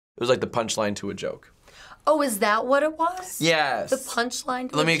was like the punchline to a joke. Oh, is that what it was? Yes. The punchline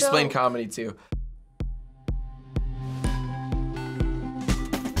to a Let me explain joke? comedy too.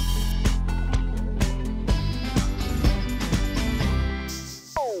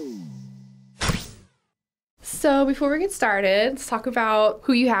 So before we get started, let's talk about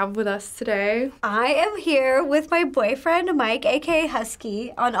who you have with us today. I am here with my boyfriend, Mike, aka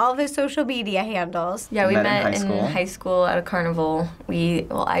Husky, on all of his social media handles. Yeah, we met in high school at a carnival.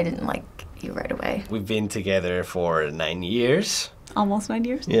 Well, I didn't like you right away. We've been together for 9 years. Almost 9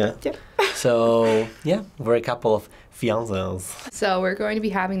 years? Yeah. Yep. So, yeah, we're a couple of fiancés. So we're going to be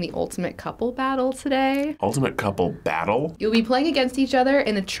having the ultimate couple battle today. Ultimate couple battle? You'll be playing against each other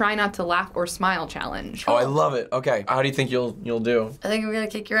in a try not to laugh or smile challenge. Oh, I love it. Okay, how do you think you'll do? I think I'm gonna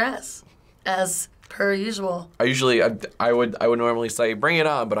kick your ass, as per usual. I would normally say bring it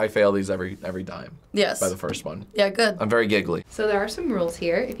on, but I fail these every time. Yes. By the first one. Yeah, good. I'm very giggly. So there are some rules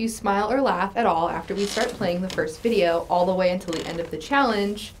here. If you smile or laugh at all after we start playing the first video, all the way until the end of the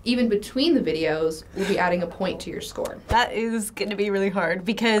challenge, even between the videos, we'll be adding a point to your score. That is gonna be really hard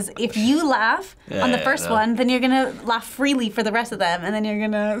because if you laugh on the first one, then you're gonna laugh freely for the rest of them, and then you're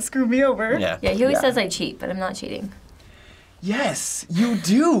gonna screw me over. Yeah. Yeah, he always says I cheat, but I'm not cheating. Yes, you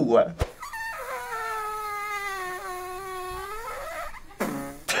do.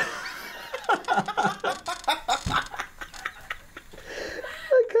 I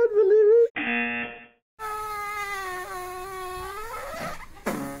can't believe it.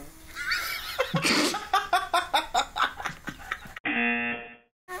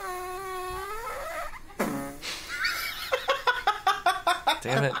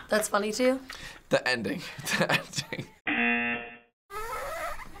 Damn it. That's funny too. The ending. The ending.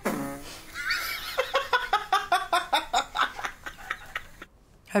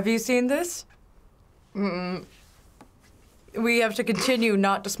 Have you seen this? Mm-mm. We have to continue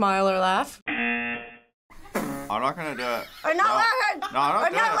not to smile or laugh. I'm not gonna do it. I'm not laughing! No,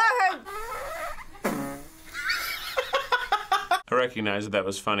 I'm not laughing! I recognize that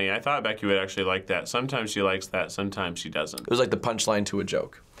was funny. I thought Becky would actually like that. Sometimes she likes that, sometimes she doesn't. It was like the punchline to a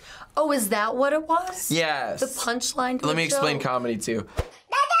joke. Oh, is that what it was? Yes. The punchline to Let a me explain joke? comedy too.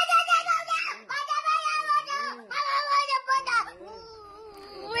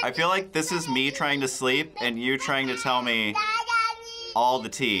 I feel like this is me trying to sleep and you trying to tell me all the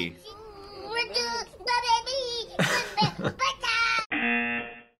tea.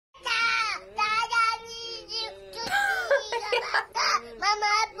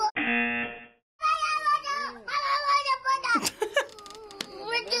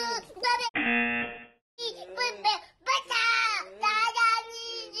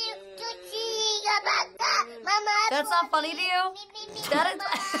 That's not funny to you? That is...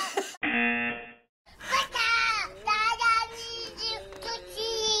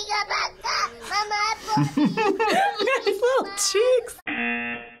 His little cheeks.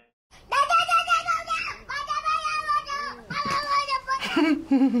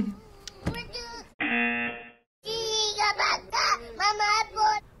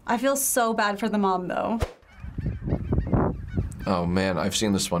 I feel so bad for the mom though. Oh man, I've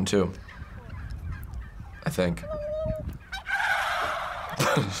seen this one too. I think.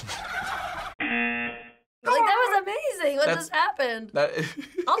 Like, that was amazing. What just happened?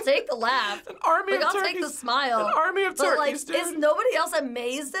 I'll take the laugh. An army Like, of I'll turkeys. take the smile. An army of But, turkeys, like, dude. is nobody else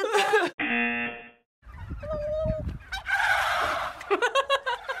amazed at that?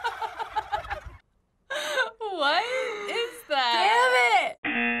 What is that? Damn it!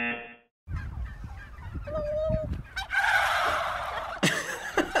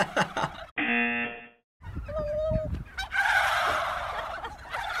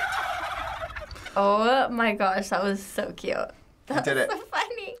 Oh my gosh, that was so cute. You did it. So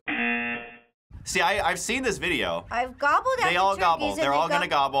funny. See, I've seen this video. I've gobbled at They the all turkeys gobble. and They're they all gonna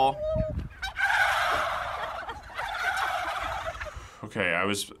gobble. Okay, I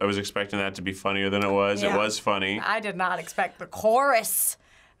was expecting that to be funnier than it was. Yeah. It was funny. I did not expect the chorus,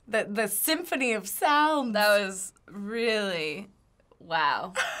 the symphony of sound. That was really,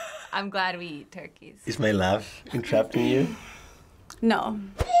 wow. I'm glad we eat turkeys. Is my laugh entrapping you? No.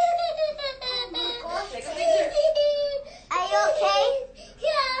 Are you okay?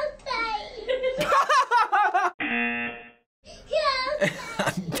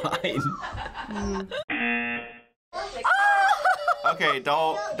 I'm fine. Okay,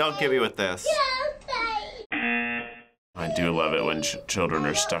 don't get me with this. I do love it when children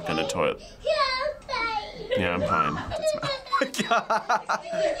are stuck in the toilet. Yeah, I'm fine. Are you okay?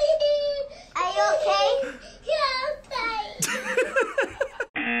 Are you okay?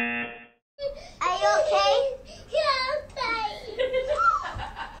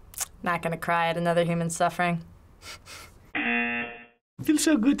 Not gonna cry at another human suffering. It feels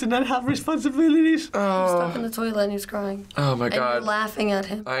so good to not have responsibilities. He's stuck in the toilet and he's crying. Oh my God. And you're laughing at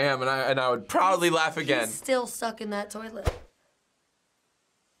him. I am, and I would proudly laugh again. He's still stuck in that toilet.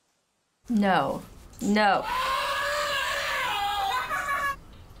 No. No.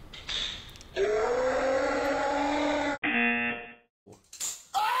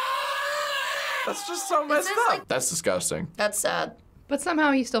 That's just so messed up. Like, that's disgusting. That's sad. But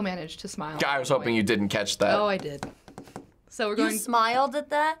somehow you still managed to smile. I was hoping you didn't catch that. Oh, I did. So we're going. You smiled at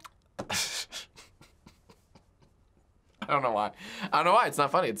that? I don't know why. I don't know why. It's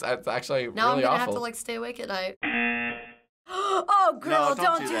not funny. It's actually Now really I'm gonna awful. have to like stay awake at night. Oh, girl, No,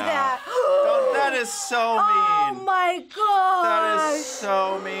 don't do that. Don't, that is so mean. Oh my god. That is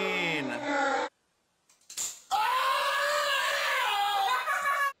so mean.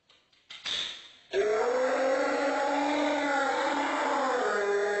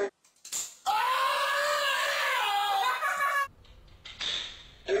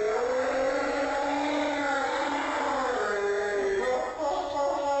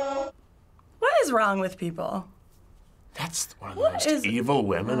 What is wrong with people? That's one of the most evil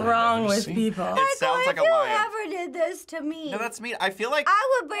women wrong I've ever with seen. people? It sounds like a If you lion. ever did this to me, No, that's mean. I feel like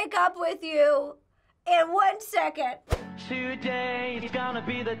I would break up with you in 1 second. Today is gonna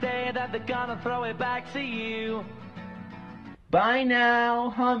be the day that they're gonna throw it back to you. Buy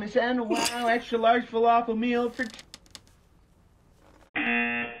now, hummus and wow, extra large falafel meal for.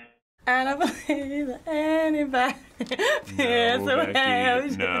 I don't believe anybody feels the way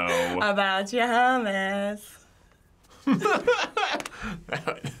Becky, no. about your hummus.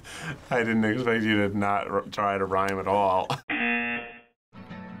 I didn't expect you to not try to rhyme at all.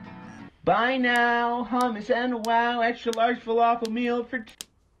 Buy now, hummus and wow, extra large falafel meal for.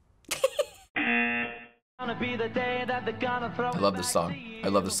 Gonna be the day that they're gonna throw I love this song. I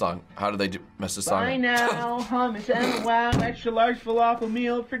love this song. How did they mess this song Buy up? now, hummus and wow, extra large falafel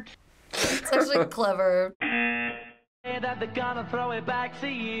meal for. It's actually clever. That they're gonna throw it back to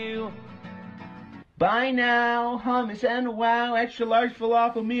you. Buy now, hummus and wow, extra large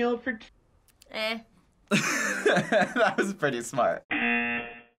falafel meal for. that was pretty smart.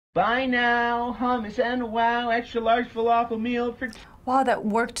 Buy now, hummus and wow, extra large falafel meal for. Wow, that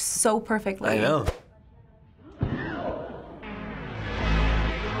worked so perfectly. I know.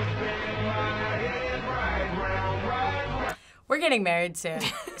 We're getting married soon,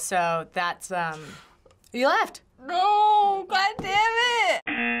 so that's You left. No, god damn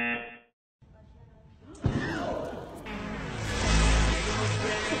it.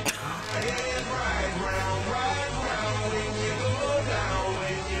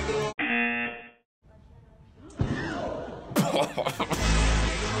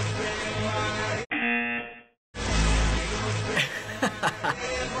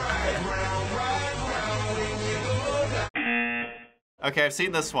 Okay, I've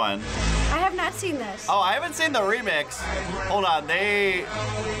seen this one. I have not seen this. Oh, I haven't seen the remix. Hold on,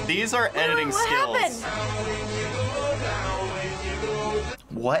 these are editing what skills. happened?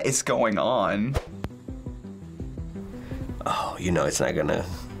 What is going on? Oh, you know it's not gonna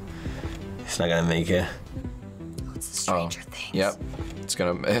make it. Oh, it's the Stranger Things. Yep. It's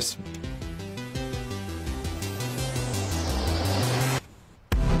gonna miss.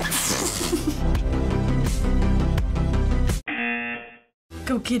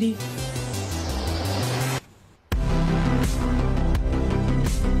 Go, kitty.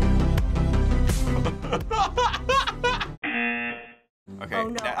 Okay, Oh,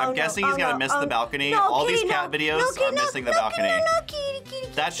 no. I'm guessing he's gonna miss the balcony. All these cat videos are missing the balcony. No, kitty.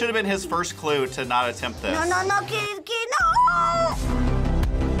 That should have been his first clue to not attempt this. No, kitty, no!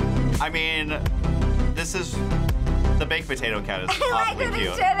 I mean, this is the baked potato cat is I awfully could cute.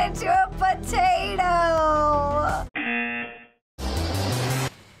 have turned into a potato.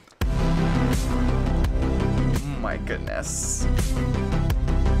 Oh my goodness.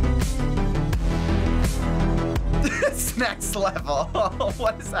 This next level.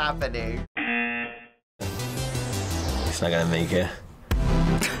 What is happening? It's not gonna make it.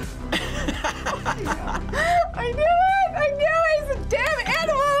 I knew it! It's the damn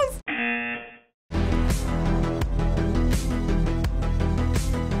animals!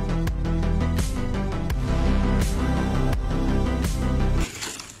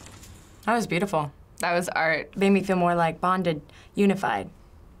 That was beautiful. That was art. Made me feel more like bonded, unified.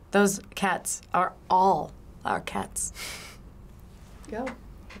 Those cats are all our cats. Go.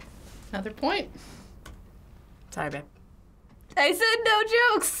 Another point. Sorry, babe. I said no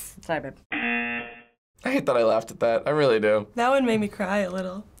jokes. Sorry, babe. I hate that I laughed at that. I really do. That one made me cry a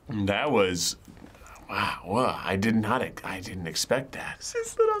little. That was Wow, well, I didn't expect that. She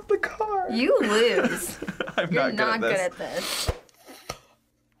slid off the car. You lose. I'm You're not good not at good this. at this.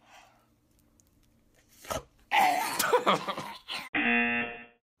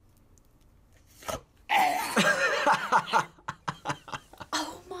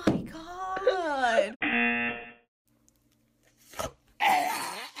 Oh my god.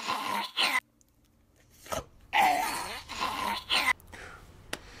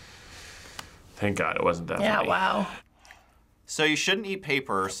 Thank God it wasn't that Yeah, funny. wow. So you shouldn't eat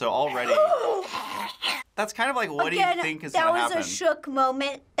paper, so already... That's kind of like, what do you think is gonna happen? That was a shook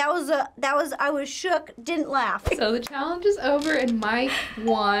moment. I was shook, didn't laugh. So the challenge is over and Mike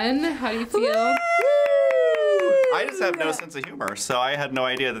won. How do you feel? I just have no sense of humor, so I had no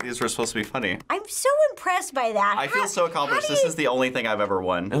idea that these were supposed to be funny. I'm so impressed by that. I feel so accomplished. This is the only thing I've ever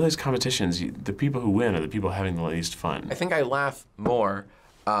won. In those competitions, the people who win are the people having the least fun. I think I laugh more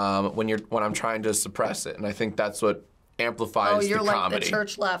when I'm trying to suppress it, and I think that's what amplifies you're the like comedy. the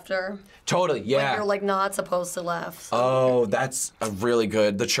church laughter. Totally, yeah. Like you're like not supposed to laugh. So. Oh, that's a really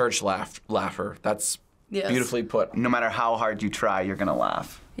good. The church laugher. That's beautifully put. No matter how hard you try, you're gonna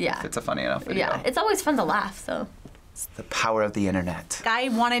laugh. Yeah. If it's a funny enough video. Yeah, it's always fun to laugh, so. It's the power of the internet. I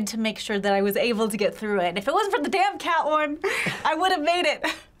wanted to make sure that I was able to get through it. If it wasn't for the damn cat one, I would have made it.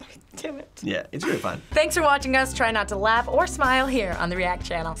 Damn it. Yeah, it's really fun. Thanks for watching us try not to laugh or smile here on the React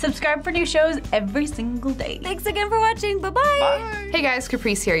channel. Subscribe for new shows every single day. Thanks again for watching. Bye-bye. Bye. Hey guys,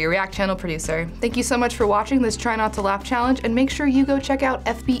 Caprice here, your React channel producer. Thank you so much for watching this Try Not to Laugh challenge, and make sure you go check out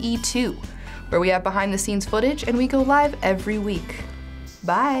FBE 2, where we have behind the scenes footage and we go live every week.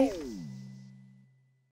 Bye.